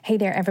Hey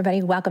there,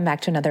 everybody. Welcome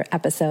back to another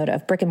episode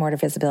of Brick and Mortar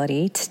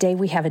Visibility. Today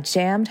we have a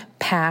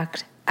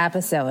jammed-packed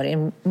episode,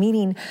 and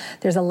meaning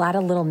there's a lot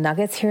of little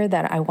nuggets here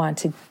that I want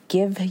to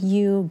get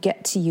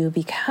to you,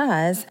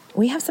 because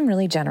we have some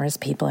really generous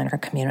people in our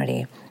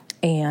community.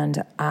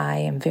 And I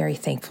am very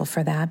thankful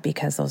for that,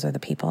 because those are the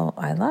people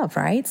I love,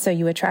 right? So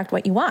you attract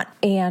what you want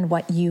and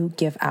what you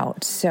give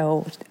out.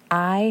 So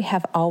I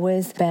have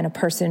always been a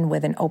person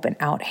with an open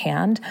out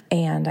hand,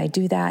 and I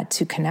do that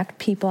to connect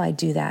people. I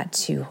do that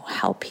to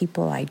help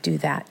people. I do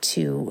that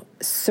to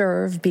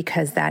serve,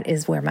 because that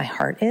is where my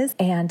heart is.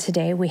 And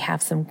today we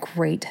have some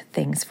great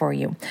things for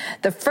you.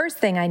 The first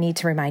thing I need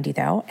to remind you,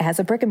 though, as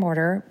a brick and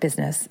mortar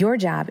business, your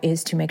job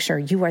is to make sure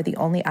you are the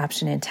only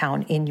option in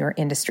town in your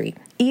industry.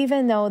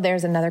 Even though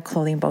there's another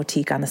clothing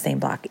boutique on the same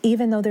block,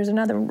 even though there's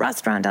another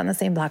restaurant on the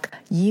same block,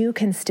 you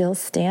can still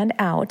stand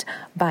out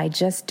by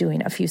just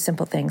doing a few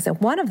simple things. And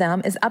one of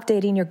them is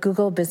updating your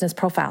Google business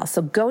profile.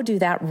 So go do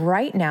that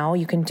right now.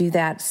 You can do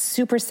that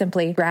super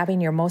simply,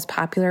 grabbing your most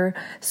popular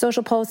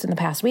social post in the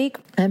past week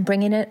and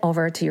bringing it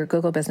over to your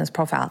Google business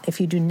profile.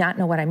 If you do not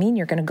know what I mean,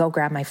 you're going to go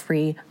grab my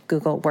free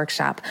Google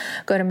workshop.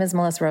 Go to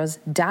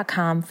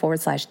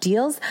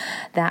msmelisarose.com/deals.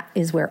 That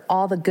is where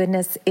all the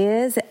goodness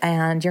is.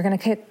 And you're going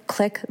to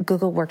click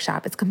Google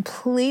workshop. It's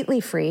completely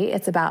free.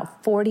 It's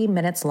about 40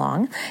 minutes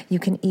long. You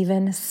can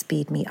even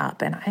speed me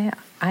up. And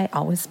I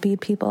always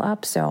speed people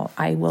up, so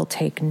I will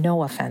take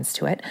no offense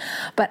to it.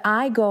 But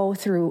I go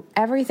through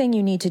everything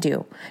you need to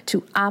do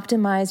to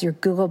optimize your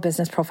Google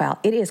business profile.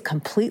 It is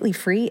completely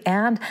free,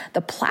 and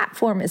the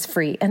platform is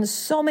free. And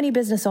so many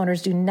business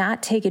owners do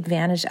not take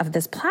advantage of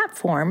this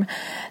platform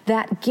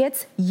that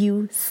gets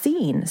you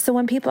seen. So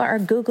when people are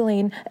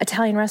Googling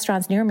Italian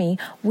restaurants near me,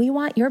 we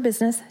want your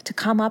business to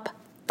come up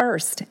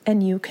first.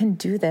 And you can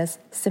do this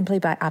simply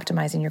by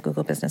optimizing your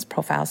Google business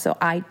profile. So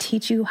I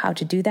teach you how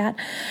to do that.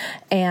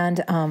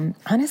 And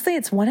honestly,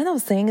 it's one of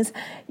those things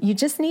you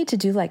just need to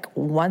do like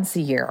once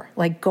a year.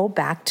 Like go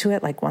back to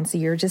it like once a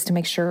year just to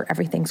make sure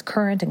everything's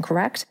current and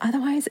correct.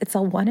 Otherwise, it's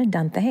a one and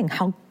done thing.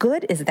 How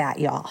good is that,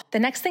 y'all? The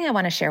next thing I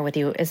want to share with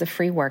you is a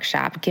free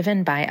workshop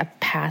given by a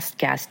past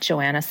guest,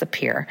 Joanna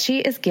Sapir. She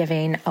is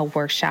giving a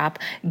workshop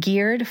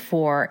geared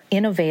for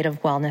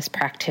innovative wellness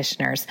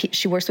practitioners.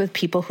 She works with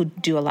people who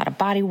do a lot of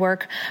body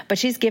work, but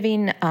she's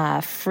giving a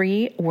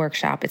free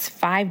workshop. It's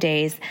 5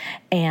 days,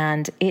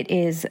 and it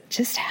is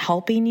just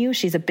helping you.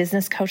 She's a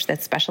business coach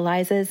that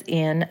specializes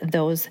in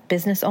those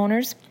business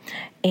owners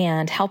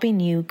and helping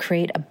you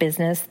create a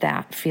business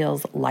that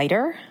feels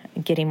lighter,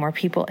 getting more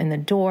people in the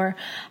door,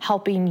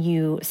 helping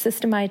you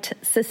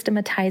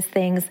systematize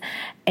things,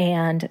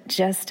 and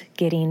just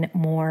getting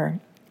more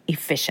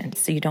efficient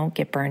so you don't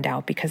get burned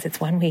out, because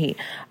it's when we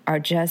are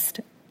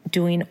just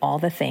doing all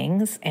the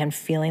things and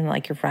feeling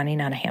like you're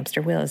running on a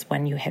hamster wheel is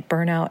when you hit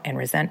burnout and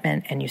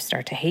resentment and you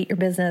start to hate your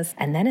business,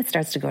 and then it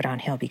starts to go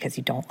downhill because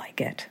you don't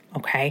like it.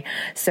 Okay.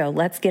 So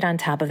let's get on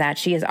top of that.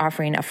 She is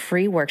offering a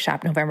free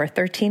workshop November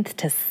 13th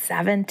to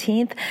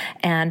 17th.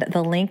 And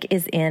the link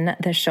is in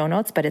the show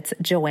notes, but it's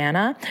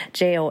Joanna,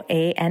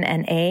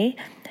 Joanna,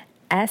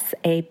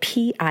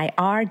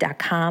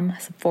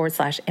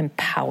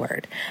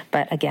 sapir.com/empowered.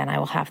 But again, I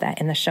will have that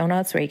in the show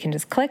notes where you can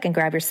just click and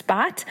grab your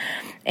spot,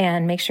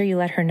 and make sure you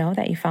let her know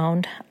that you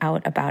found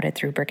out about it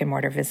through Brick and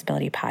Mortar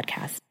Visibility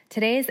Podcast.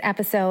 Today's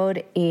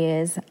episode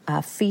is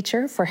a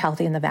feature for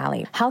Healthy in the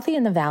Valley. Healthy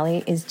in the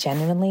Valley is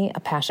genuinely a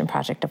passion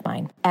project of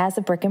mine. As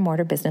a brick and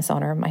mortar business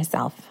owner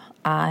myself,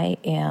 I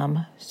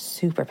am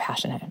super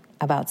passionate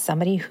about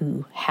somebody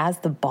who has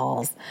the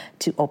balls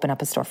to open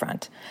up a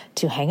storefront,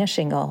 to hang a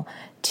shingle,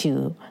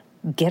 to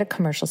get a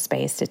commercial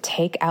space, to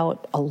take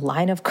out a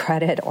line of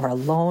credit or a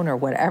loan or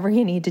whatever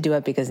you need to do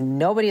it, because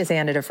nobody is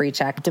handed a free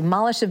check,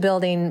 demolish a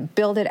building,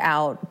 build it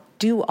out,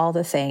 do all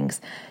the things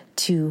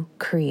to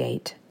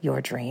create your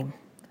dream.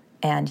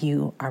 And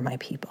you are my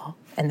people.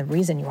 And the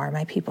reason you are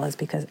my people is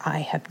because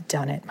I have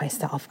done it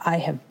myself. I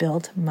have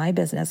built my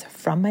business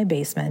from my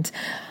basement,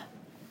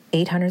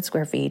 800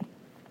 square feet,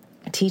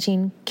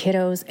 teaching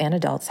kiddos and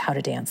adults how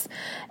to dance,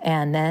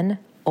 and then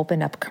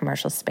opened up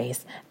commercial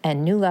space.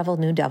 And new level,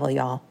 new devil,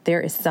 y'all.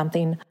 There is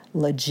something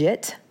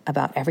legit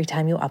about every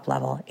time you up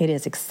level. It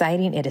is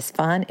exciting. It is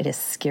fun. It is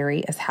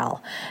scary as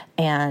hell.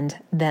 And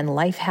then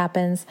life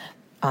happens.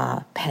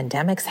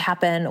 Pandemics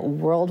happen,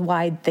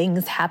 worldwide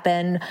things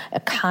happen,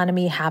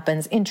 economy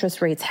happens,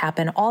 interest rates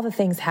happen, all the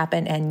things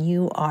happen, and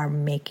you are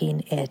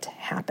making it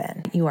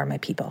happen. You are my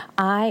people.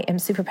 I am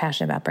super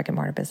passionate about brick and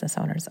mortar business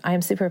owners. I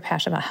am super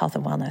passionate about health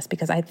and wellness,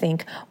 because I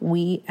think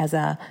we as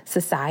a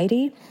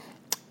society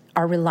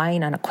are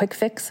relying on a quick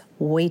fix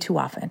way too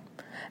often.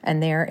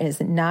 And there is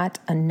not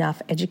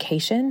enough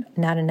education,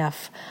 not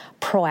enough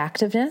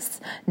proactiveness,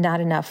 not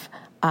enough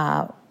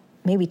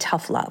maybe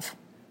tough love.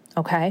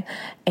 Okay.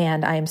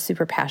 And I am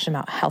super passionate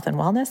about health and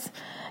wellness.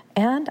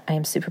 And I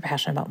am super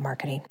passionate about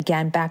marketing.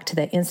 Again, back to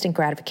the instant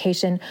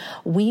gratification.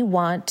 We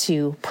want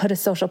to put a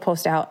social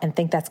post out and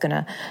think that's going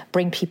to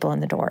bring people in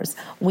the doors.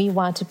 We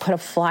want to put a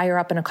flyer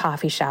up in a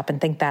coffee shop and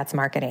think that's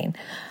marketing.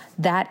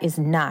 That is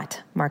not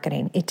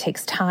marketing. It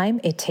takes time,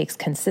 it takes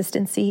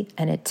consistency,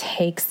 and it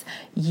takes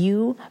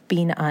you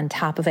being on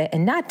top of it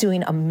and not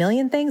doing a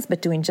million things,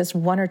 but doing just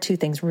one or two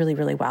things really,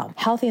 really well.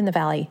 Healthy in the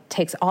Valley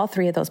takes all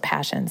three of those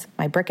passions,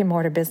 my brick and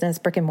mortar business,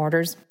 brick and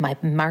mortars, my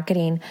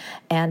marketing,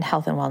 and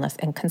health and wellness,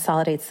 and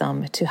consolidates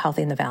them to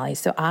Healthy in the Valley.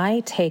 So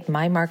I take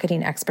my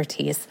marketing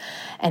expertise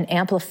and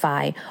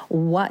amplify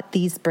what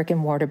these brick and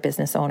mortar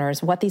business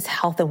owners, what these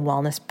health and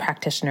wellness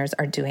practitioners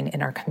are doing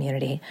in our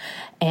community,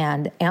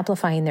 and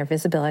amplifying their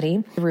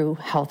visibility through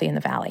Healthy in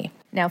the Valley.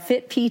 Now,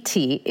 Fit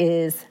PT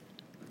is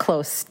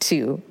close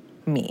to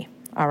me,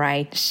 all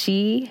right?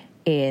 She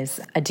is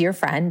a dear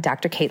friend,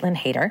 Dr. Caitlin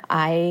Hayter.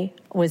 I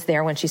was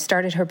there when she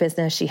started her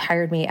business. She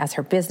hired me as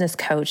her business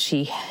coach.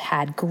 She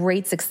had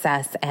great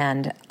success,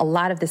 and a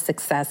lot of the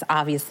success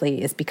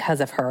obviously is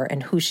because of her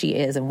and who she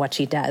is and what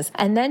she does.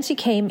 And then she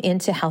came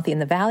into Healthy in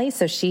the Valley.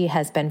 So she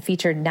has been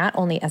featured not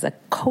only as a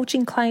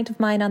coaching client of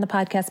mine on the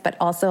podcast, but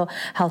also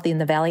Healthy in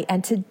the Valley.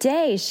 And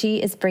today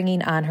she is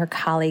bringing on her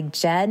colleague,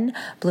 Jen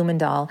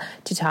Bloemendal,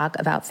 to talk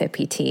about Fit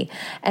PT.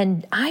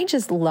 And I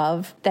just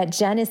love that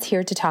Jen is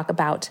here to talk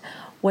about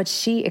what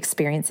she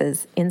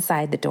experiences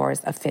inside the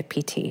doors of Fit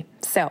PT.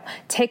 So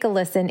take a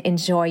listen,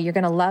 enjoy. You're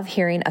going to love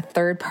hearing a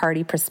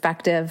third-party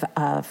perspective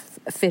of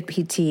Fit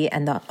PT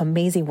and the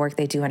amazing work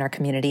they do in our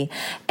community.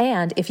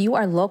 And if you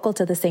are local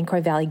to the St. Croix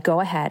Valley, go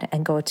ahead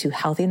and go to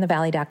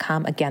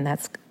healthyinthevalley.com. Again,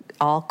 that's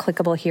all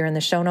clickable here in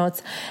the show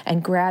notes,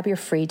 and grab your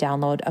free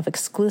download of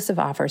exclusive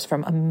offers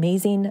from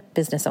amazing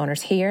business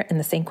owners here in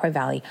the St. Croix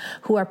Valley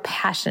who are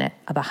passionate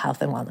about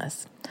health and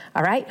wellness.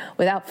 All right,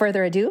 without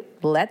further ado,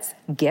 let's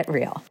get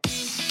real.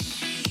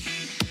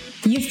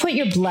 You've put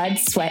your blood,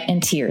 sweat,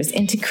 and tears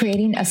into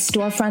creating a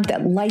storefront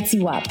that lights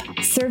you up,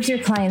 serves your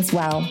clients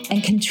well,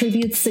 and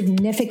contributes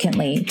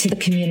significantly to the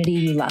community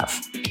you love.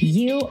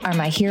 You are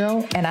my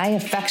hero, and I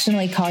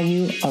affectionately call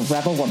you a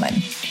rebel woman.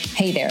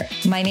 Hey there,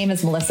 my name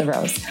is Melissa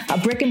Rose, a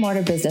brick and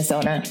mortar business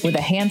owner with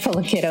a handful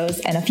of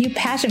kiddos and a few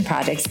passion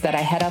projects that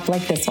I head up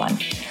like this one.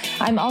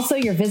 I'm also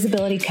your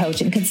visibility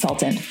coach and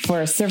consultant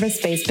for a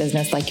service-based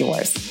business like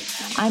yours.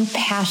 I'm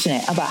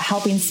passionate about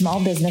helping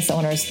small business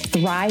owners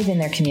thrive in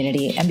their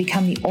community and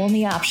become the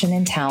only option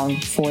in town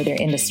for their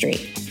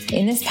industry.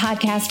 In this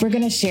podcast, we're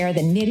going to share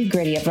the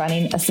nitty-gritty of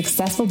running a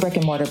successful brick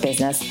and mortar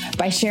business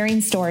by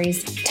sharing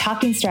stories,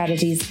 talking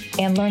strategies,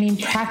 and learning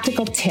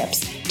practical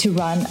tips to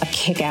run a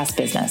kick-ass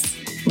business.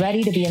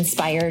 Ready to be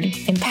inspired,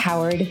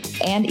 empowered,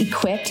 and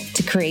equipped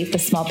to create the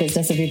small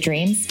business of your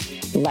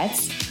dreams?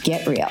 Let's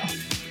get real.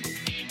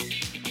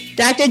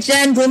 Dr.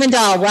 Jen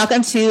Bloemendal,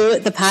 welcome to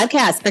the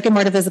podcast, Brick and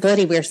Mortar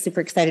Visibility. We're super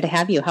excited to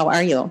have you. How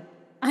are you?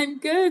 I'm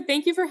good.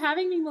 Thank you for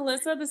having me,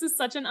 Melissa. This is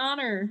such an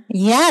honor.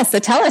 Yeah, so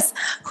tell us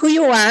who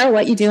you are,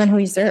 what you do, and who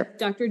you serve.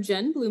 Dr.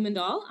 Jen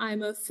Bloemendal.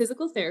 I'm a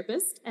physical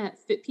therapist at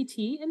Fit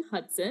PT in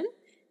Hudson,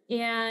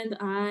 and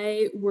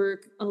I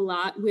work a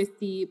lot with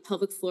the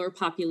pelvic floor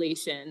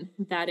population.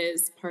 That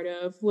is part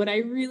of what I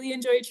really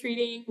enjoy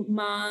treating,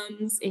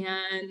 moms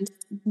and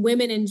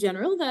women in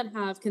general that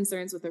have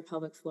concerns with their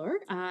pelvic floor.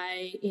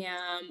 I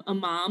am a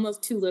mom of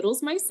two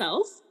littles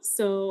myself.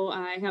 So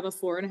I have a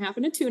 4.5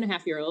 and a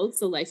 2.5-year-old.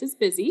 So life is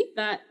busy.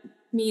 That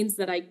means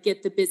that I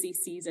get the busy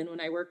season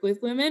when I work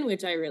with women,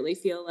 which I really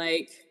feel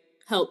like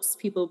helps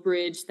people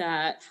bridge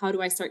that how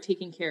do I start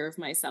taking care of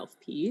myself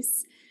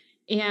piece.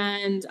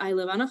 And I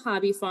live on a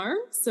hobby farm,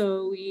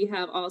 so we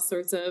have all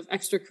sorts of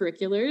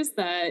extracurriculars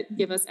that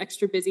give us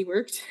extra busy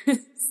work to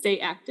stay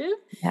active.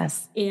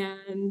 Yes.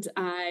 And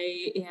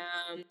I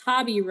am a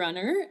hobby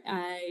runner.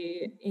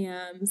 I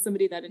am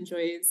somebody that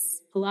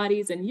enjoys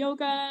Pilates and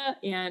yoga,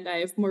 and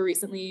I've more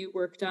recently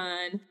worked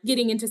on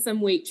getting into some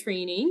weight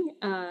training,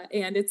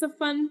 and it's a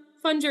fun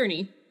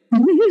journey.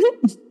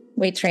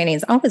 Weight training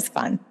is always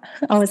fun.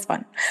 Always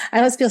fun. I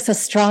always feel so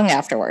strong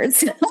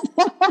afterwards.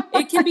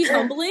 It can be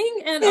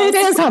humbling. And it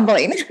is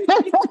humbling.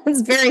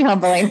 It's very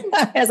humbling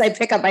as I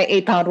pick up my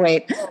 8-pound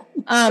weight.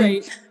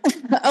 Right.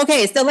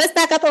 Okay, so let's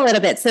back up a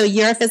little bit. So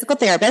you're a physical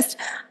therapist.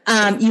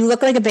 You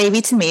look like a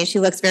baby to me. She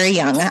looks very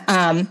young,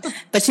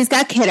 but she's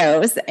got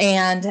kiddos.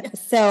 And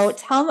so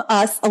tell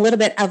us a little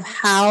bit of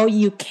how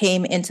you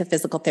came into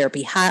physical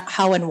therapy.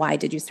 How and why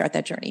did you start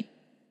that journey?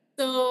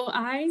 So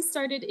I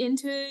started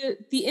into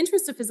the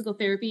interest of physical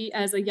therapy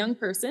as a young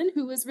person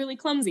who was really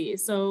clumsy.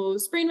 So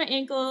sprained my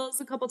ankles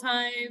a couple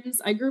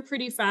times. I grew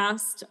pretty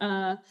fast.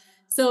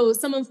 So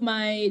some of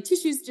my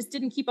tissues just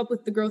didn't keep up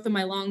with the growth of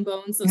my long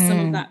bones. So some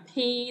of that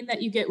pain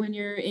that you get when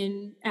you're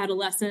in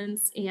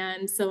adolescence.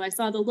 And so I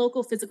saw the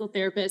local physical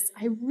therapist.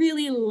 I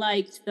really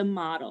liked the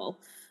model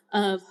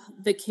of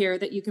the care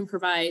that you can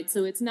provide.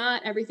 So it's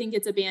not everything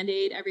gets a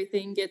Band-Aid,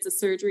 everything gets a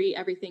surgery,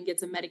 everything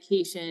gets a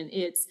medication.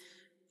 It's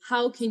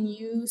how can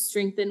you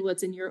strengthen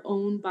what's in your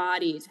own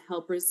body to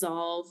help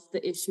resolve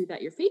the issue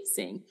that you're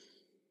facing?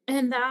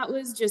 And that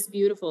was just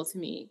beautiful to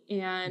me.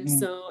 And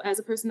so as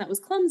a person that was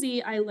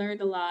clumsy, I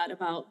learned a lot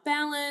about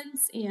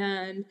balance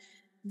and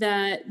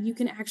that you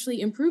can actually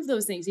improve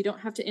those things. You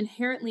don't have to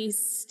inherently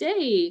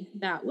stay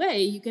that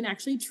way. You can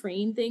actually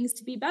train things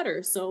to be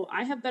better. So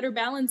I have better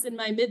balance in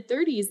my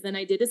mid-30s than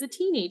I did as a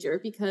teenager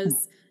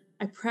because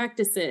I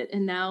practice it.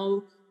 And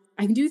now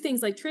I can do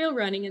things like trail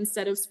running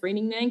instead of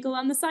spraining an ankle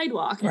on the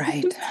sidewalk.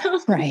 Right. So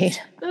Right.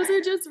 those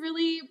are just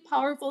really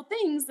powerful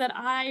things that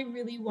I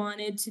really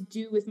wanted to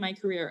do with my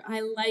career. I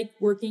like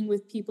working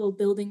with people,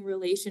 building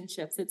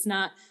relationships. It's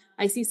not,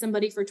 I see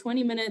somebody for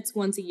 20 minutes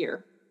once a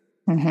year.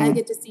 I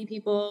get to see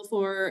people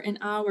for an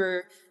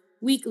hour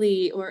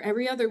weekly or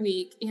every other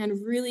week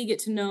and really get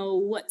to know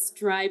what's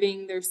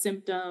driving their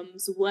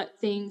symptoms, what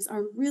things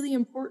are really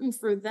important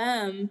for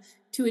them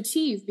to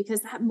achieve,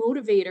 because that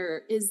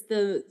motivator is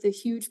the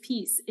huge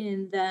piece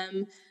in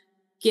them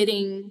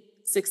getting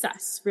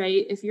success,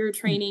 right? If you're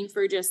training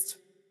for just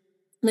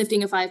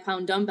lifting a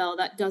 5-pound dumbbell,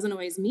 that doesn't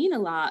always mean a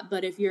lot.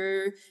 But if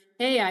you're,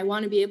 hey, I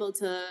want to be able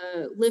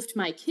to lift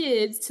my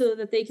kids so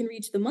that they can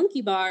reach the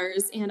monkey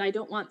bars and I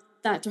don't want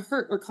that to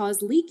hurt or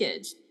cause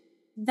leakage,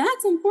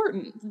 that's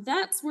important.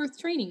 That's worth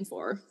training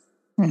for.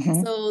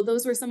 So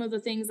those were some of the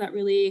things that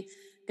really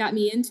got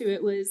me into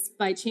it. Was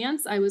by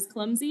chance I was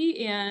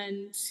clumsy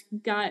and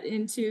got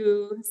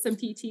into some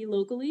PT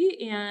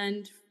locally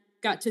and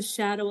got to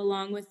shadow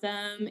along with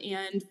them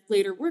and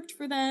later worked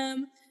for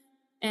them.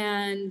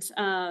 And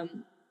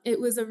it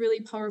was a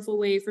really powerful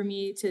way for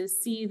me to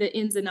see the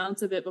ins and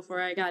outs of it before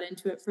I got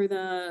into it for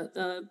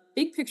the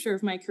big picture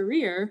of my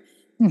career.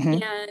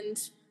 And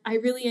I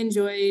really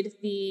enjoyed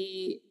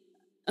the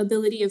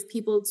ability of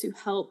people to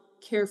help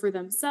care for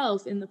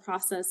themselves in the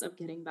process of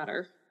getting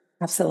better.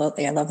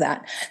 Absolutely. I love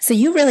that. So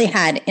you really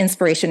had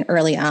inspiration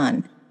early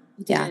on.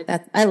 Yeah,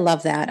 I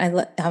love that.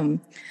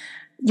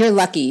 You're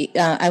lucky.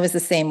 I was the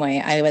same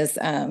way.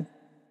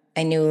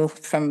 I knew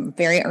from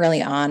very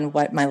early on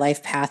what my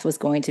life path was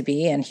going to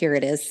be, and here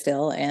it is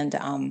still. And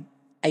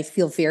I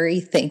feel very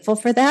thankful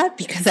for that,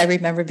 because I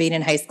remember being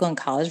in high school and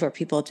college where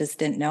people just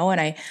didn't know.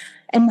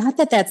 And not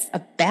that that's a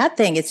bad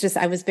thing. It's just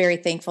I was very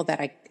thankful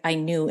that I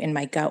knew in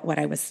my gut what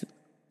I was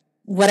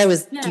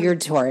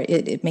geared toward.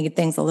 It made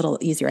things a little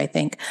easier, I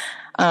think.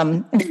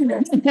 Quotes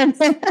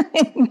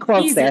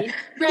easy, there.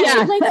 right?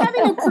 Yeah. Like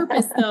having a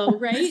purpose, though,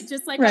 right?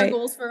 Just like Right. our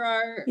goals for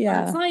our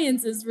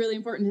clients is really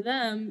important to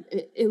them.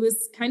 It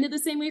was kind of the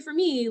same way for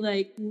me.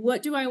 Like,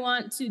 what do I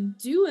want to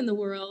do in the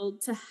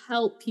world to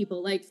help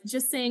people? Like,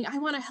 just saying, I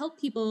want to help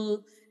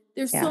people.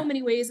 There's so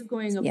many ways of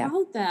going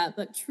about that,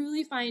 but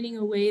truly finding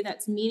a way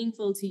that's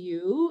meaningful to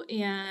you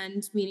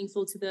and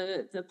meaningful to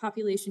the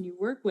population you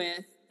work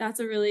with, that's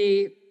a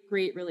really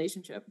great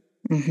relationship.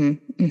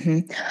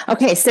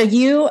 Okay, so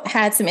you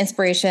had some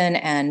inspiration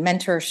and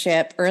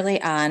mentorship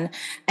early on,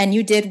 and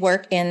you did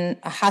work in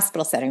a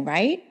hospital setting,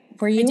 right?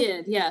 Were you? I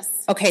did,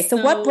 yes. Okay, so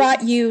what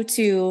brought you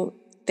to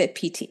Fit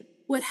PT?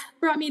 What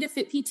brought me to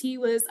Fit PT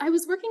was I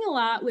was working a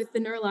lot with the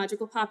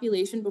neurological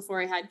population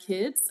before I had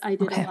kids. I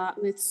did a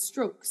lot with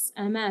strokes,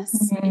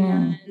 MS,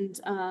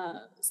 and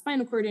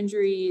spinal cord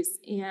injuries,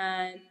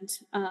 and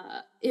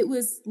it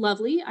was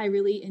lovely. I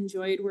really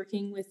enjoyed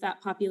working with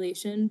that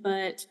population,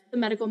 but the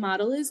medical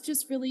model is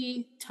just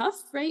really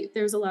tough, right?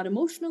 There's a lot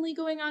emotionally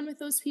going on with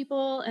those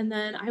people, and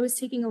then I was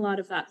taking a lot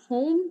of that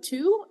home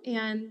too,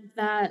 and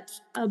that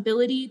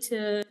ability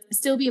to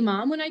still be a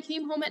mom when I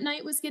came home at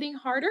night was getting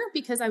harder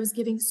because I was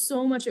giving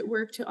so much at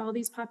work to all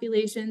these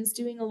populations,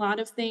 doing a lot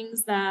of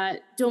things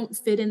that don't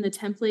fit in the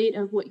template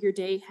of what your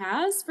day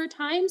has for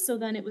time. So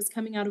then it was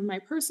coming out of my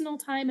personal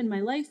time and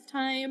my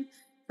lifetime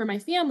for my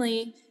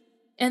family.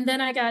 And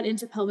then I got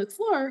into pelvic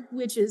floor,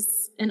 which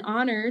is an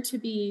honor to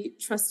be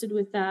trusted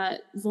with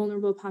that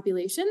vulnerable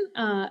population,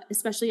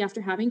 especially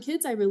after having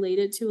kids. I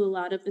related to a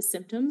lot of the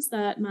symptoms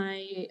that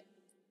my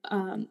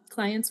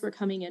clients were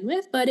coming in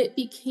with, but it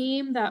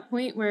became that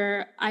point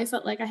where I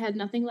felt like I had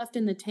nothing left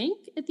in the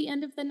tank at the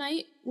end of the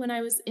night when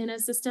I was in a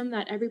system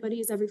that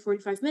everybody is every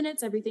 45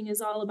 minutes. Everything is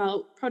all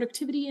about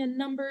productivity and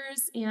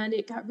numbers. And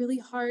it got really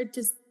hard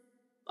to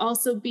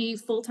also be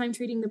full-time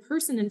treating the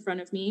person in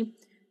front of me,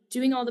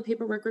 doing all the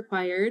paperwork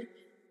required,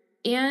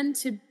 and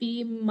to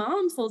be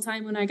mom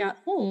full-time when I got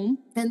home.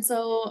 And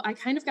so I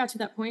kind of got to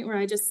that point where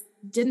I just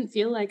didn't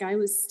feel like I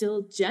was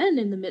still Jen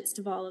in the midst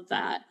of all of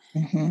that.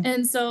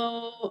 And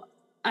so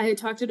I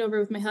talked it over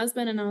with my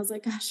husband, and I was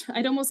like, gosh,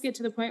 I'd almost get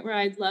to the point where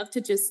I'd love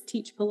to just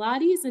teach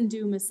Pilates and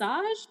do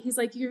massage. He's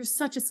like, you're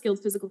such a skilled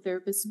physical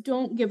therapist.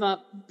 Don't give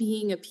up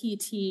being a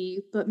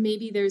PT, but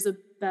maybe there's a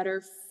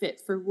better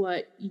fit for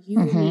what you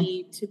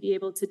need to be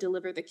able to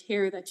deliver the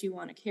care that you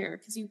want to care,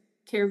 because you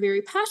care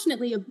very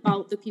passionately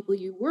about the people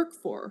you work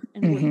for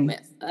and work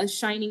with. A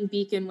shining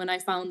beacon when I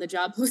found the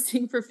job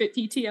posting for Fit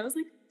PT, I was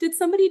like, did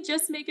somebody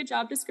just make a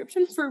job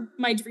description for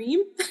my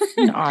dream?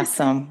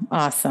 Awesome.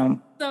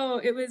 So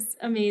it was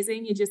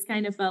amazing. You just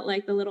kind of felt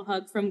like the little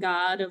hug from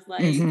God of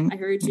like, I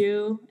heard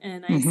you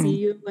and I see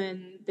you,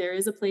 and there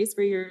is a place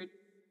where your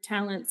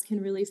talents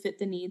can really fit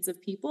the needs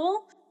of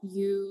people.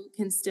 You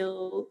can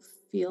still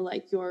feel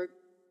like you're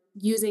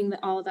using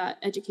all that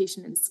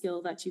education and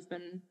skill that you've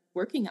been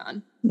working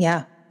on.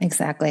 Yeah.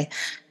 Exactly.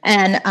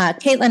 And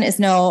Caitlin is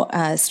no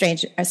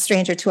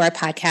stranger to our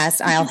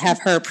podcast. I'll have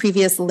her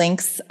previous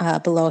links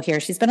below here.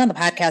 She's been on the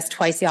podcast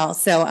twice, y'all.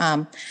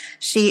 So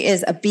she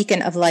is a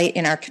beacon of light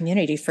in our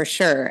community for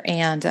sure.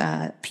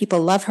 And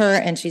people love her,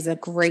 and she's a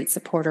great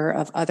supporter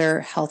of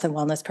other health and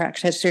wellness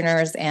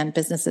practitioners and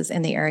businesses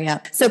in the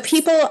area. So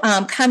people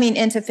coming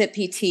into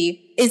FitPT,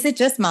 is it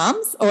just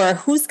moms, or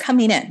who's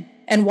coming in,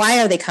 and why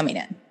are they coming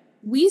in?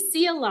 We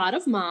see a lot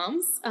of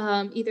moms,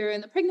 either in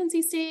the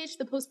pregnancy stage,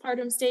 the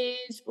postpartum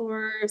stage,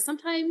 or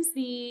sometimes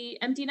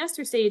the empty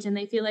nester stage, and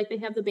they feel like they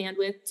have the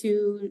bandwidth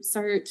to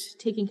start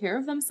taking care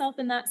of themselves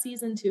in that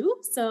season too.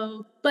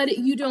 So, but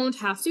you don't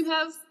have to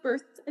have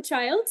birthed a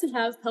child to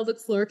have pelvic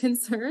floor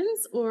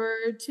concerns or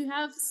to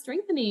have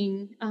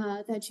strengthening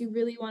that you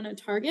really want to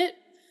target.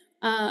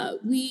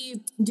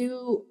 We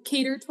do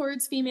cater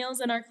towards females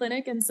in our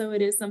clinic. And so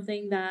it is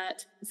something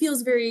that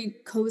feels very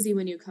cozy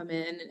when you come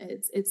in.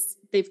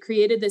 They've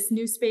created this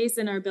new space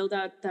in our build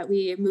out that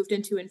we moved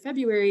into in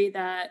February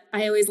that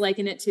I always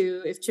liken it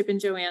to if Chip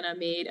and Joanna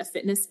made a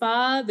fitness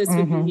spa, this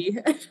would be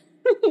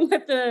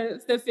what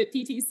the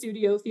FitPT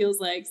studio feels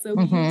like. So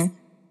we use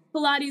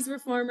Pilates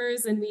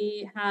reformers, and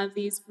we have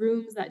these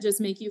rooms that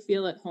just make you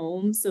feel at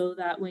home so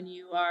that when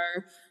you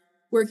are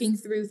working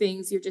through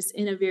things, you're just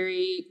in a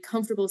very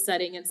comfortable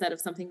setting instead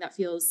of something that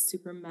feels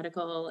super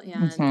medical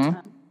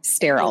and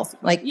sterile.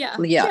 Like,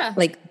 yeah.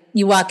 Like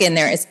you walk in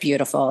there, it's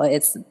beautiful.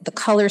 It's the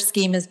color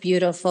scheme is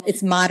beautiful.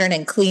 It's modern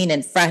and clean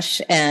and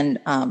fresh and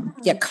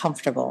yet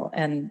comfortable.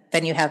 And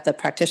then you have the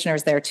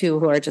practitioners there too,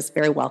 who are just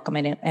very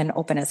welcoming and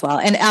open as well.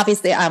 And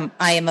obviously, I'm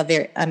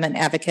an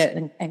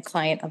advocate and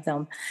client of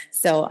them.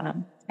 So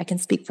I can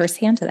speak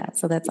firsthand to that.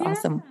 So that's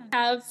awesome.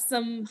 I have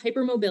some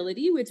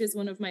hypermobility, which is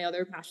one of my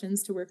other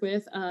passions to work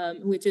with,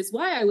 which is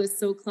why I was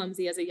so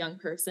clumsy as a young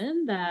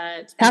person.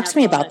 Talk to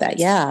me about that.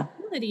 Yeah.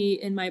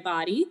 In my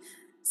body.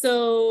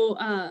 So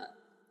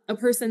a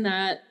person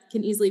that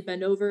can easily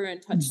bend over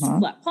and touch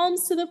flat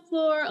palms to the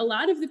floor. A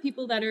lot of the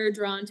people that are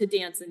drawn to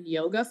dance and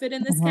yoga fit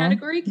in this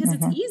category because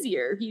it's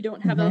easier. You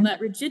don't have all that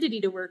rigidity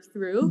to work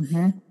through,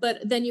 but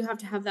then you have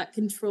to have that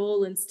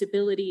control and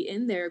stability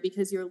in there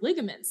because your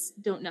ligaments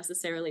don't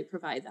necessarily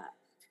provide that.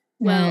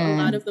 Well, a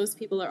lot of those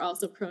people are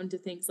also prone to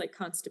things like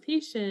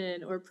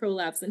constipation or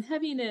prolapse and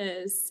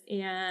heaviness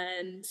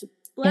and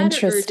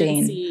bladder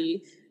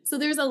urgency. So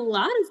there's a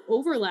lot of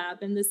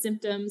overlap in the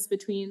symptoms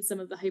between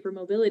some of the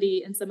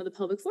hypermobility and some of the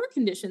pelvic floor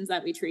conditions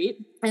that we treat.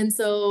 And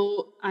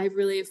so I've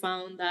really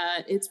found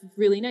that it's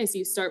really nice.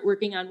 You start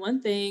working on one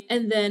thing,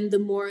 and then the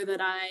more that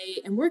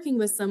I am working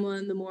with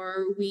someone, the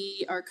more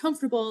we are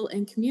comfortable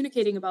in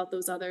communicating about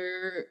those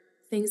other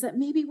things that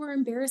maybe were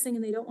embarrassing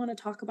and they don't want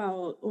to talk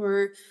about,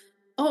 or,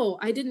 oh,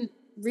 I didn't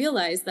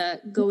realize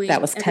that going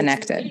that was every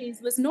connected 2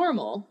 days was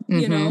normal,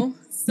 you know,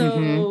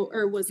 so,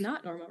 or was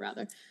not normal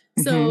rather.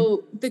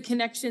 So the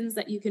connections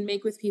that you can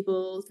make with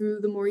people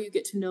through the more you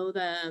get to know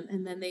them,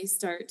 and then they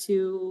start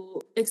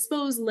to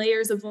expose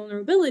layers of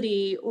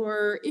vulnerability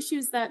or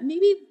issues that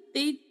maybe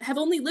they have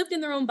only lived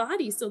in their own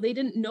body, so they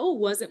didn't know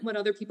wasn't what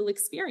other people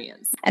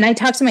experience. And I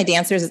talk to my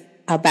dancers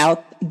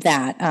about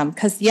that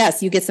because,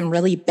 yes, you get some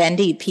really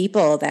bendy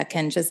people that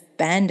can just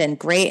bend and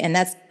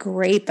that's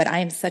great. But I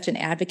am such an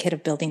advocate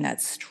of building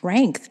that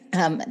strength.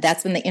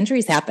 That's when the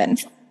injuries happen.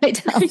 I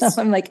tell them,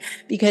 I'm like,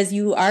 because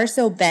you are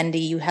so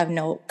bendy, you have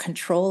no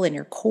control in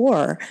your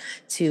core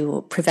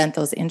to prevent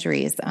those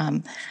injuries.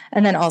 And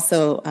then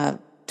also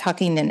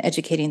talking and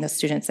educating the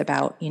students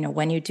about, you know,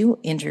 when you do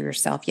injure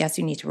yourself, yes,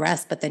 you need to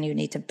rest, but then you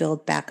need to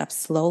build back up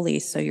slowly.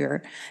 So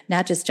you're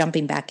not just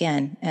jumping back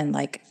in and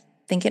like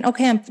thinking,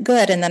 okay, I'm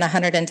good. And then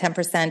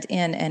 110%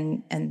 in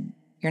and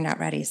you're not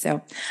ready.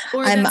 So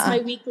or that's my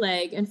weak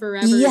leg, and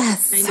forever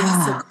yes. kind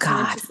of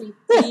subconsciously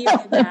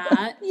feel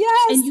that.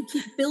 Yes. And you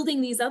keep building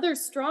these other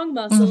strong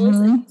muscles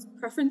and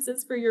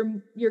preferences for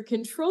your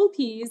control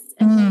piece,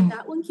 and then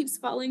that one keeps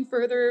falling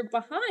further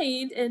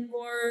behind and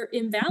more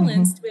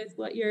imbalanced with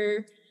what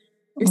your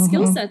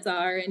skill sets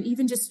are, and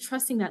even just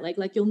trusting that leg,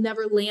 like you'll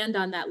never land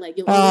on that leg.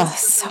 You'll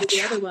always trust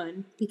the other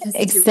one because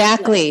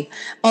exactly.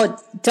 Oh,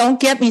 don't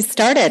get me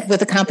started with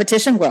the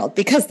competition world,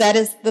 because that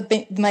is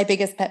my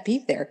biggest pet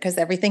peeve there, because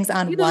everything's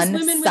on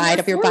one side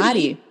of your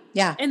body.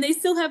 Yeah. And they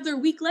still have their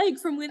weak leg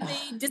from when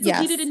they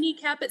dislocated a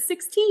kneecap at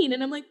 16.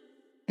 And I'm like,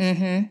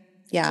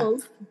 yeah. Oh.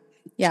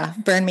 Yeah.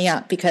 Burn me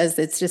up, because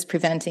it's just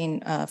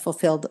preventing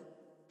fulfilled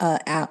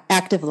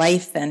active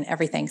life and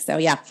everything. So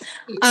yeah.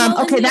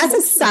 Okay. That's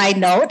a side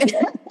note.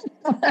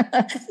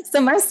 So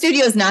my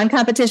studio is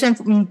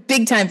non-competition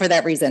big time for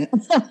that reason.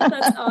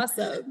 That's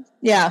awesome.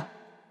 Yeah.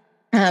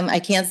 I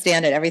can't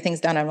stand it. Everything's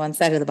done on one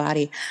side of the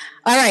body.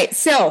 All right.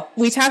 So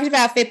we talked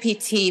about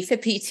FitPT.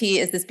 FitPT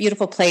is this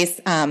beautiful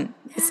place,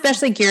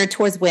 especially geared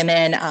towards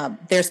women.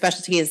 Their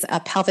specialty is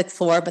pelvic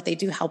floor, but they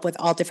do help with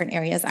all different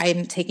areas. I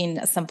am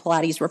taking some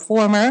Pilates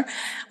reformer,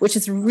 which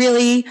is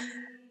really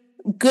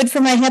good for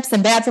my hips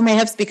and bad for my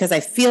hips because I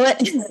feel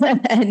it.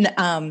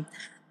 And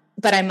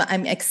but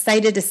I'm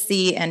excited to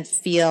see and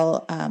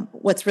feel.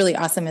 What's really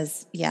awesome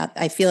is,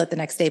 I feel it the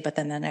next day, but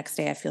then the next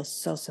day I feel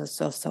so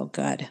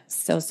good,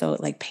 so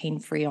like pain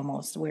free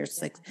almost. Where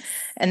it's like,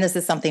 and this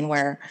is something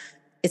where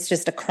it's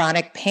just a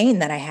chronic pain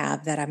that I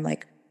have that I'm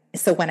like.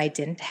 So when I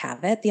didn't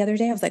have it the other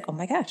day, I was like, oh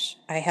my gosh,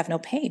 I have no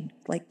pain.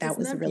 Like that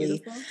was really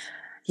beautiful?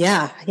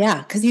 Yeah.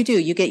 Because you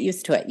get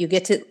used to it. You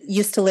get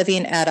used to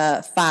living at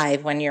a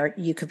 5 when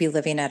you could be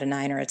living at a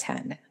 9 or a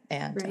 10.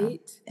 And,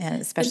 right.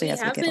 And especially and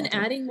as we get older. We have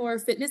been adding more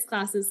fitness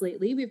classes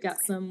lately. We've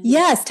got some.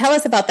 Yes. Tell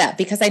us about that,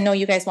 because I know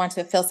you guys want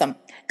to fill some.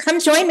 Come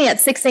join me at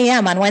 6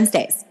 a.m. on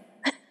Wednesdays.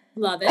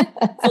 Love it.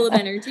 Full of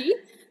energy.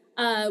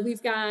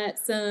 We've got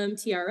some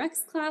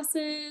TRX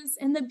classes.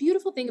 And the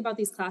beautiful thing about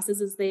these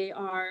classes is they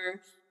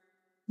are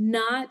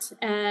not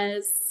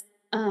as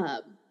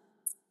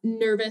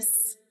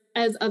nervous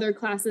as other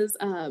classes,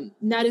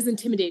 not as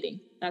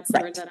intimidating. That's the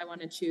word that I want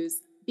to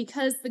choose,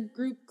 because the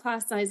group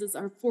class sizes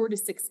are 4 to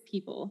 6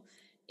 people.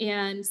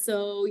 And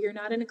so you're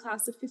not in a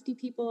class of 50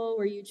 people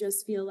where you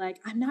just feel like,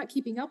 I'm not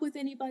keeping up with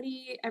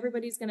anybody.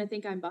 Everybody's going to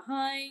think I'm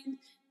behind.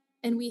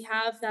 And we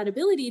have that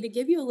ability to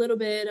give you a little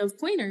bit of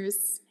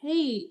pointers.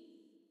 Hey,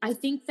 I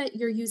think that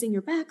you're using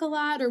your back a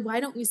lot, or why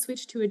don't we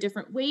switch to a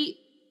different weight?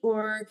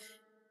 Or,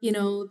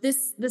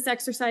 this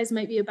exercise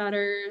might be a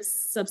better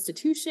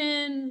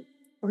substitution.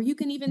 Or you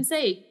can even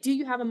say, do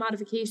you have a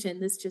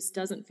modification? This just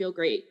doesn't feel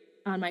great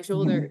on my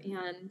shoulder. Mm-hmm.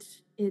 And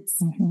it's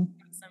some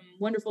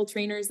wonderful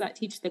trainers that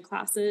teach the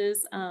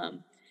classes. And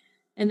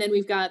then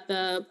we've got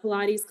the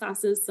Pilates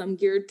classes, some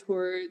geared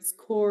towards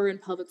core and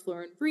pelvic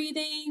floor and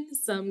breathing,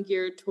 some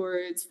geared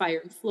towards fire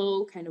and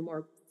flow, kind of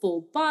more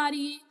full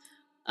body.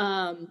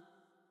 And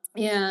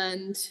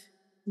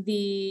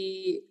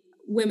the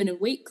women in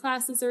weight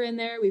classes are in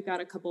there. We've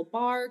got a couple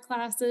bar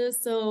classes.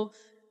 So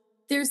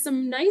there's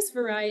some nice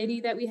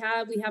variety that we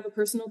have. We have a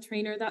personal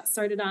trainer that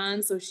started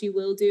on, so she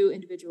will do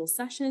individual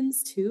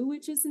sessions too,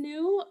 which is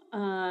new.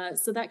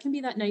 So that can be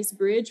that nice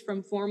bridge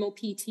from formal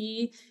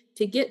PT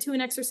to get to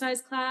an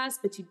exercise class,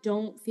 but you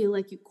don't feel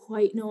like you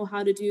quite know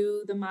how to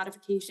do the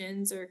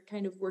modifications, or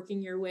kind of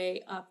working your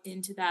way up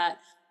into that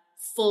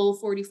full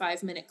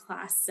 45-minute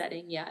class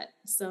setting yet.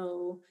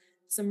 So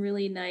some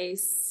really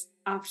nice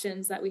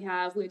options that we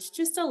have, which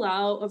just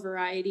allow a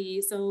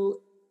variety.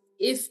 So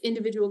if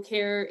individual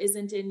care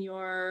isn't in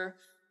your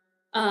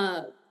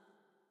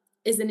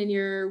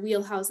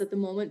wheelhouse at the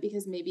moment,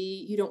 because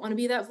maybe you don't want to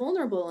be that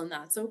vulnerable, and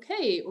that's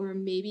okay. Or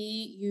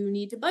maybe you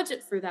need to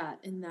budget for that,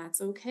 and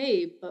that's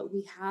okay. But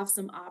we have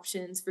some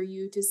options for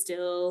you to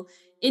still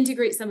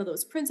integrate some of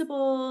those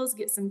principles,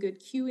 get some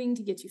good cueing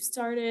to get you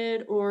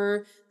started,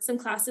 or some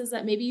classes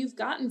that maybe you've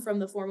gotten from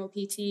the formal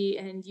PT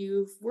and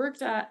you've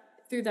worked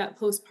through that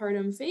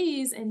postpartum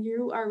phase, and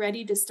you are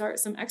ready to start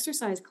some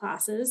exercise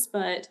classes,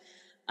 but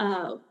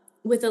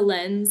with a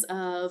lens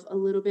of a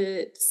little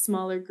bit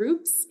smaller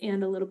groups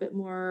and a little bit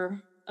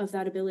more of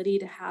that ability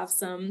to have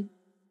some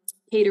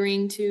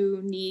catering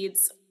to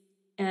needs.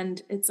 And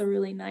it's a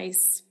really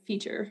nice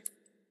feature.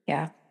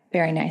 Yeah,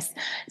 very nice.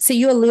 So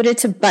you alluded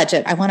to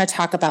budget. I want to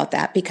talk about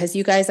that, because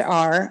you guys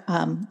are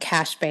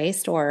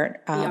cash-based, or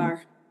we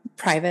are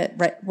private.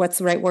 Right? What's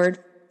the right word?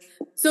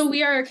 So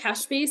we are a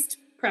cash-based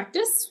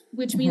practice,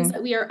 which means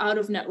that we are out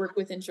of network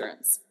with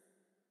insurance.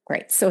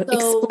 Great. So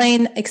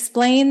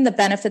explain the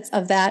benefits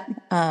of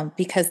that,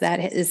 because that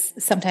is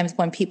sometimes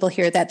when people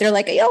hear that, they're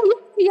like, oh,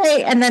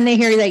 yay. And then they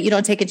hear that you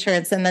don't take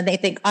insurance, and then they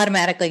think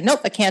automatically,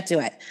 nope, I can't do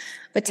it.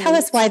 But tell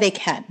us why they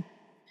can.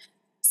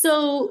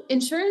 So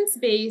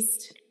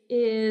insurance-based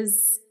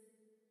is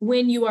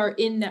when you are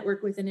in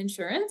network with an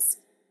insurance,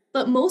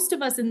 but most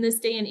of us in this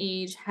day and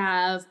age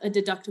have a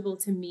deductible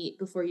to meet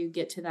before you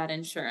get to that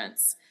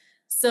insurance.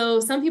 So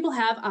some people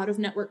have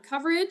out-of-network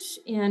coverage,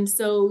 and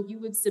so you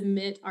would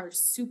submit our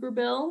super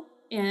bill,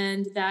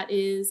 and that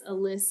is a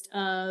list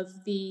of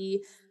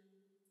the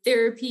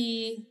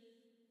therapy,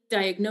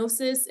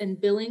 diagnosis, and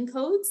billing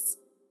codes,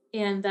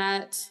 and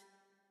that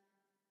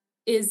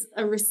is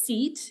a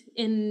receipt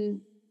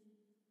in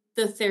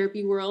the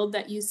therapy world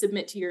that you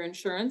submit to your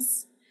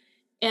insurance,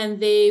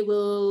 and they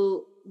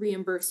will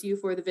reimburse you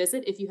for the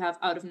visit if you have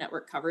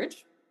out-of-network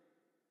coverage.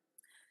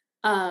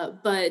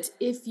 But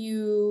if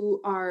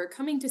you are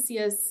coming to see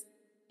us,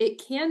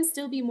 it can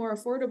still be more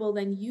affordable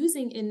than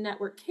using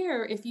in-network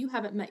care if you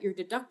haven't met your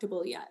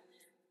deductible yet.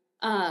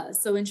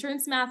 So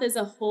insurance math is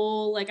a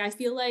whole, I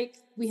feel like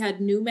we had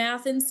new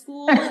math in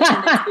school, and it's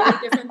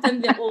very different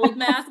than the old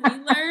math we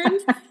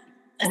learned.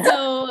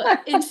 So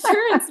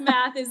insurance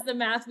math is the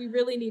math we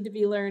really need to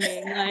be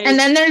learning. And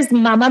then there's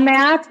mama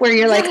math, where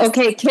you're like,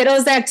 okay,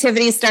 kiddo's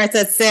activity starts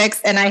at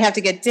 6 and I have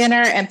to get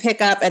dinner and pick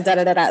up and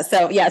da-da-da-da.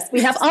 So yes, we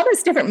have all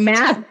this different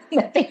math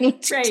that they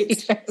need to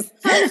teach us.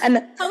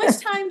 How much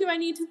time do I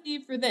need to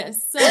leave for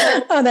this? So,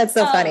 oh, that's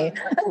so funny.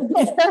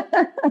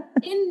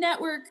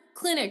 In-network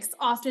clinics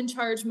often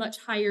charge much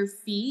higher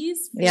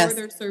fees for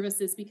their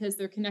services because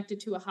they're connected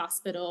to a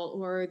hospital,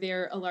 or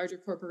they're a larger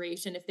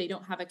corporation. If they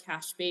don't have a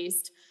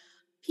cash-based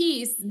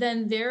piece,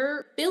 then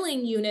their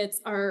billing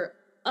units are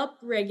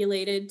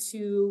upregulated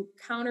to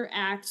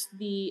counteract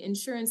the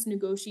insurance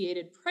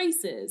negotiated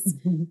prices.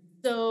 Mm-hmm.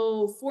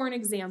 So for an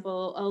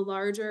example, a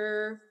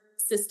larger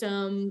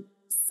system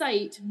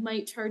site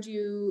might charge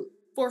you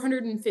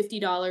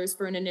 $450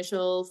 for an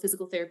initial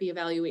physical therapy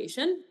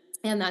evaluation.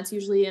 And that's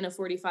usually in a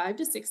 45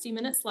 to 60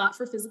 minute slot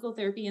for physical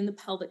therapy in the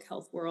pelvic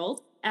health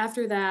world.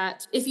 After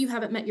that, if you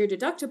haven't met your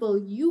deductible,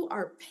 you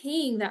are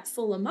paying that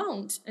full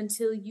amount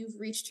until you've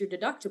reached your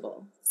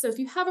deductible. So if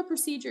you have a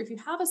procedure, if you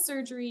have a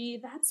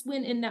surgery, that's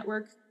when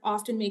in-network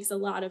often makes a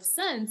lot of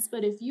sense.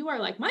 But if you are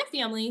like my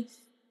family,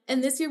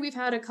 and this year we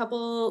had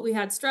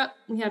strep,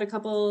 we had a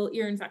couple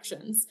ear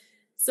infections.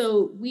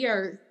 So we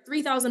are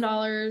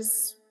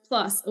 $3,000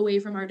 plus away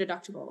from our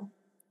deductible.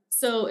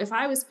 So if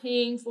I was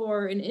paying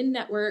for an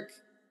in-network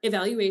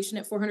evaluation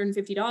at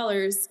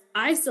 $450,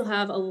 I still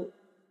have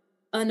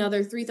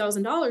another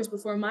 $3,000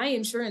 before my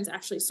insurance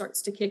actually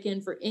starts to kick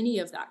in for any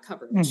of that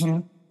coverage.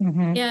 Mm-hmm.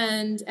 Mm-hmm.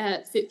 And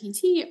at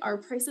FitPT, our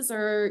prices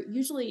are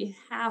usually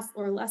half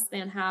or less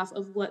than half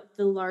of what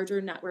the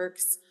larger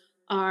networks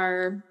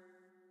are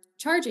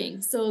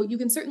charging. So you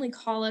can certainly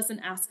call us and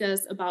ask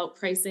us about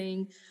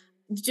pricing.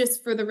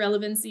 Just for the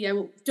relevancy,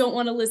 I don't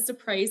want to list a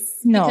price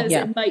because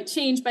it might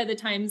change by the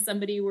time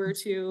somebody were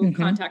to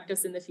contact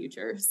us in the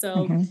future.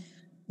 So,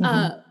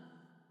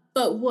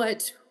 but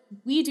what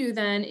we do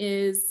then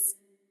is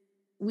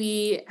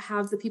we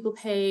have the people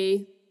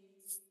pay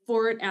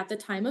for it at the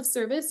time of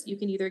service. You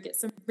can either get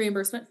some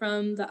reimbursement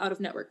from the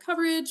out-of-network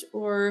coverage,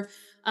 or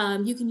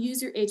you can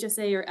use your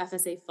HSA or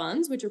FSA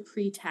funds, which are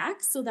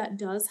pre-tax. So that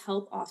does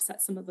help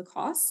offset some of the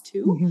costs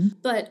too. Mm-hmm.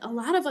 But a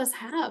lot of us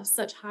have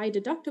such high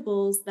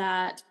deductibles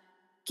that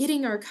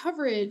getting our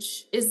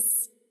coverage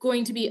is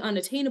going to be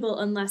unattainable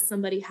unless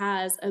somebody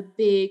has a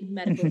big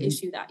medical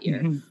issue that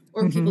year.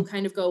 Or people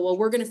kind of go, well,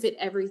 we're going to fit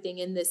everything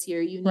in this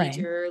year. You need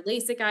your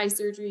LASIK eye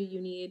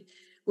surgery.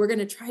 We're going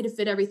to try to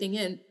fit everything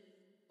in.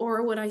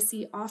 Or what I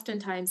see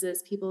oftentimes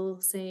is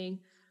people saying,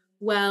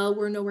 well,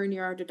 we're nowhere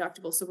near our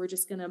deductible, so we're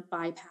just going to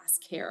bypass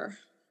care.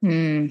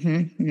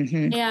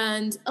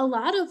 And a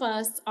lot of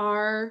us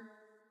are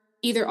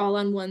either all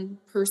on one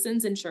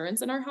person's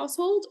insurance in our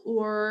household,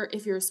 or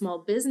if you're a small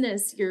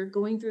business, you're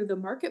going through the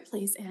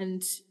marketplace,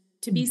 and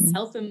to be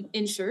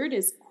self-insured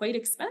is quite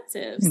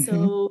expensive.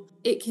 So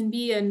it can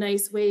be a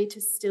nice way to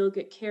still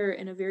get care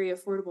in a very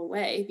affordable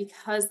way,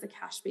 because the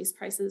cash-based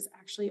prices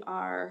actually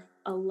are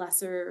a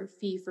lesser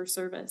fee for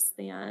service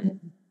than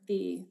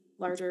the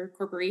larger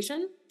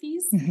corporation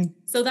fees.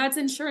 So that's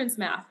insurance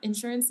math.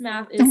 Insurance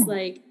math is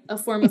like a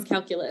form of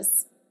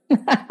calculus.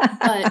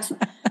 But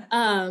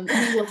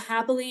we will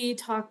happily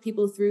talk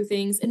people through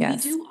things. And we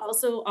do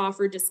also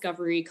offer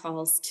discovery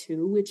calls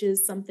too, which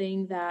is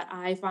something that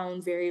I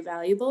found very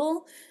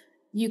valuable.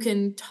 You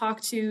can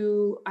talk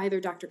to either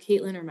Dr.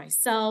 Caitlin or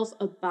myself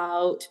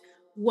about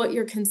what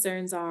your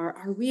concerns are.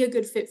 Are we a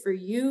good fit for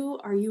you?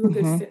 Are you a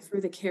good fit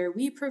for the care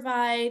we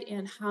provide?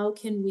 And how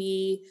can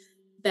we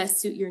best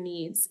suit your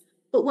needs?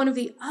 But one of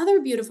the other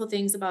beautiful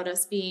things about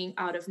us being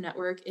out of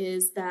network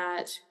is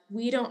that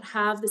we don't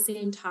have the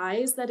same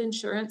ties that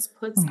insurance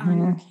puts on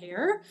your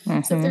care.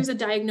 So if there's a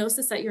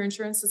diagnosis that your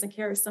insurance doesn't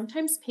care,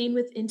 sometimes pain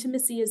with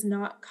intimacy is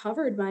not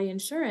covered by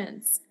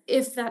insurance.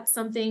 If that's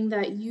something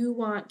that you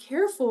want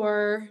care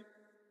for,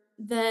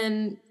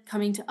 then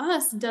coming to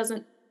us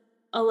doesn't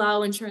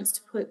allow insurance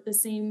to put the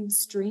same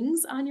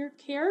strings on your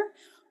care.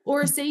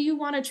 Or say you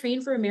want to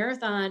train for a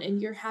marathon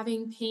and you're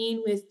having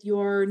pain with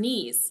your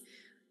knees.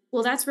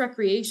 Well, that's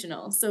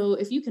recreational. So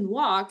if you can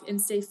walk and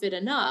stay fit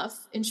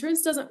enough,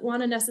 insurance doesn't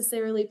want to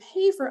necessarily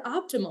pay for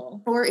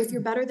optimal. Or if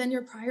you're better than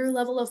your prior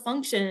level of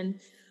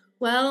function,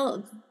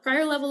 well,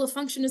 prior level of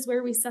function is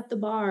where we set the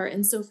bar.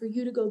 And so for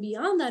you to go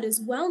beyond that is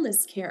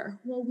wellness care.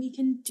 Well, we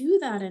can do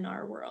that in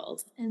our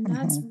world. And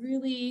that's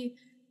really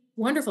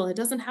wonderful. It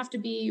doesn't have to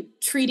be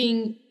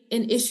treating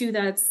an issue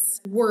that's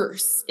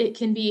worse. It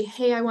can be,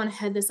 hey, I want to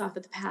head this off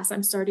at the pass.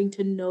 I'm starting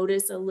to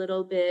notice a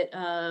little bit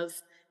of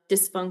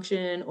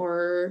dysfunction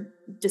or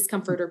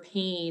discomfort or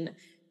pain,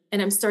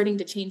 and I'm starting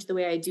to change the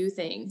way I do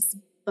things.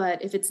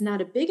 But if it's not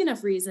a big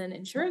enough reason,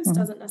 insurance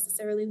doesn't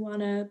necessarily want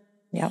to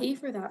pay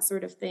for that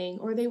sort of thing,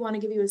 or they want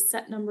to give you a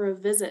set number of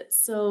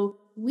visits. So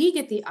we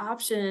get the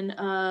option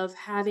of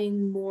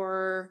having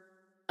more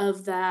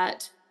of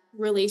that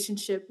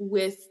relationship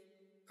with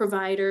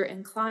provider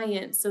and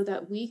client so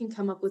that we can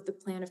come up with the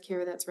plan of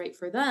care that's right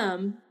for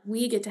them.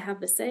 We get to have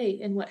the say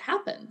in what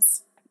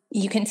happens.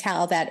 You can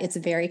tell that it's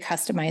very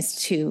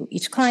customized to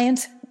each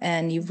client,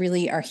 and you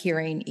really are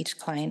hearing each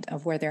client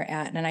of where they're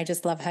at. And I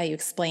just love how you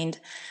explained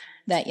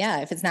that,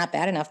 if it's not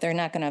bad enough, they're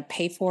not going to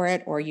pay for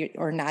it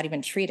or not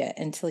even treat it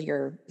until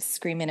you're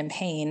screaming in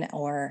pain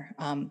or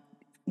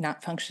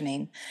not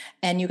functioning.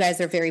 And you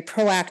guys are very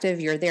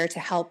proactive. You're there to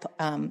help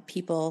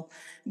people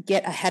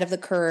get ahead of the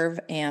curve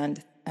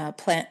and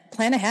plan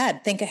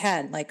ahead, think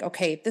ahead. Like,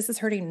 okay, this is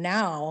hurting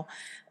now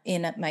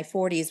in my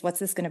 40s. What's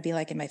this going to be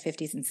like in my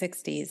 50s and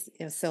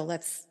 60s? So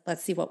let's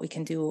see what we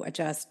can do,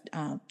 adjust,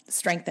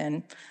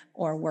 strengthen,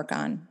 or work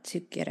on to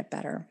get it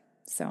better.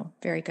 So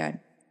very good.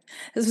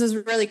 This was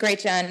really great,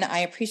 Jen. I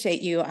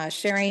appreciate you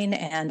sharing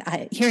and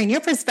hearing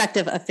your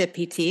perspective of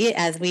FitPT,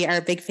 as we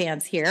are big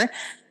fans here.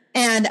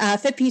 And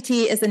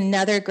FitPT is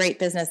another great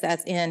business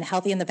that's in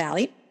Healthy in the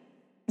Valley.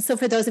 So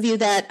for those of you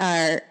that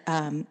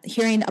are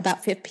hearing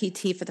about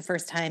FitPT for the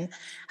first time,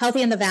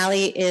 Healthy in the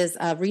Valley is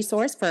a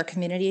resource for our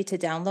community to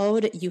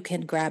download. You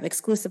can grab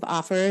exclusive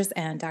offers,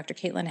 and Dr.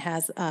 Caitlin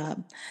has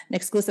an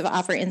exclusive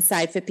offer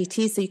inside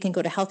FitPT, so you can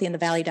go to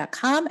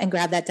healthyinthevalley.com and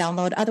grab that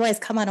download. Otherwise,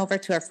 come on over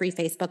to our free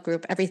Facebook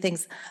group.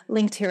 Everything's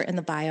linked here in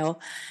the bio.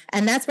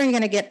 And that's where you're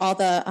going to get all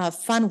the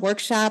fun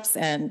workshops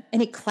and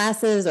any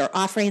classes or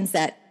offerings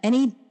that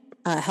any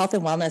health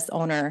and wellness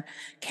owner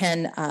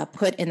can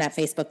put in that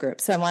Facebook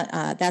group. So I want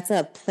that's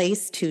a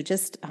place to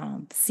just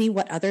see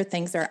what other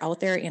things are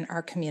out there in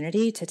our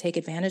community to take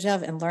advantage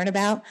of and learn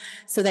about,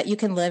 so that you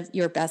can live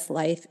your best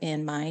life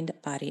in mind,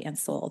 body, and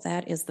soul.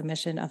 That is the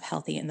mission of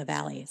Healthy in the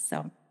Valley.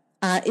 So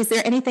is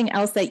there anything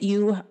else that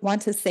you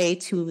want to say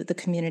to the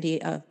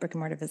community of Brick and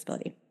Mortar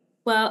Visibility?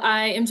 Well,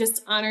 I am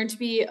just honored to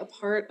be a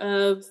part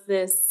of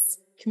this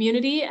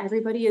community.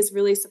 Everybody is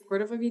really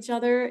supportive of each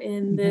other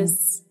in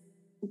this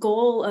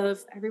goal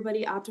of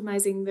everybody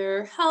optimizing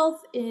their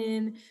health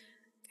in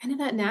kind of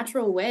that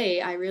natural way.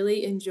 I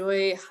really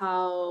enjoy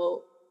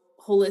how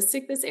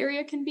holistic this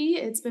area can be.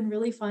 It's been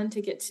really fun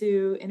to get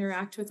to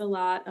interact with a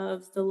lot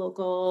of the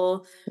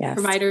local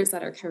providers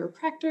that are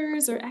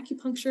chiropractors or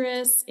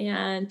acupuncturists,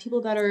 and people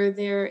that are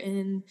there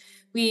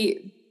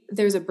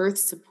there's a birth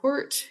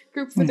support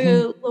group for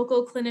the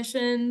local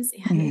clinicians,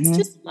 and it's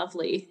just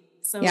lovely.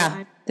 So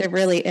there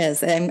really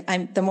is.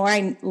 And the more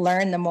I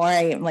learn, the more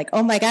I'm like,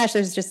 oh my gosh,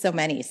 there's just so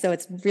many. So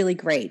it's really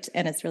great.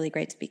 And it's really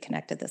great to be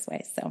connected this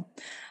way. So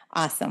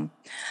awesome.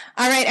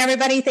 All right,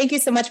 everybody. Thank you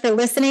so much for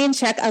listening.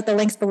 Check out the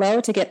links below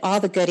to get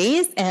all the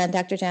goodies. And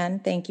Dr. Jen,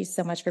 thank you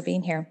so much for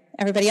being here.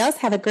 Everybody else,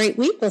 have a great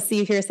week. We'll see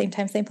you here same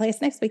time, same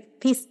place next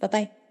week. Peace.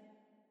 Bye-bye.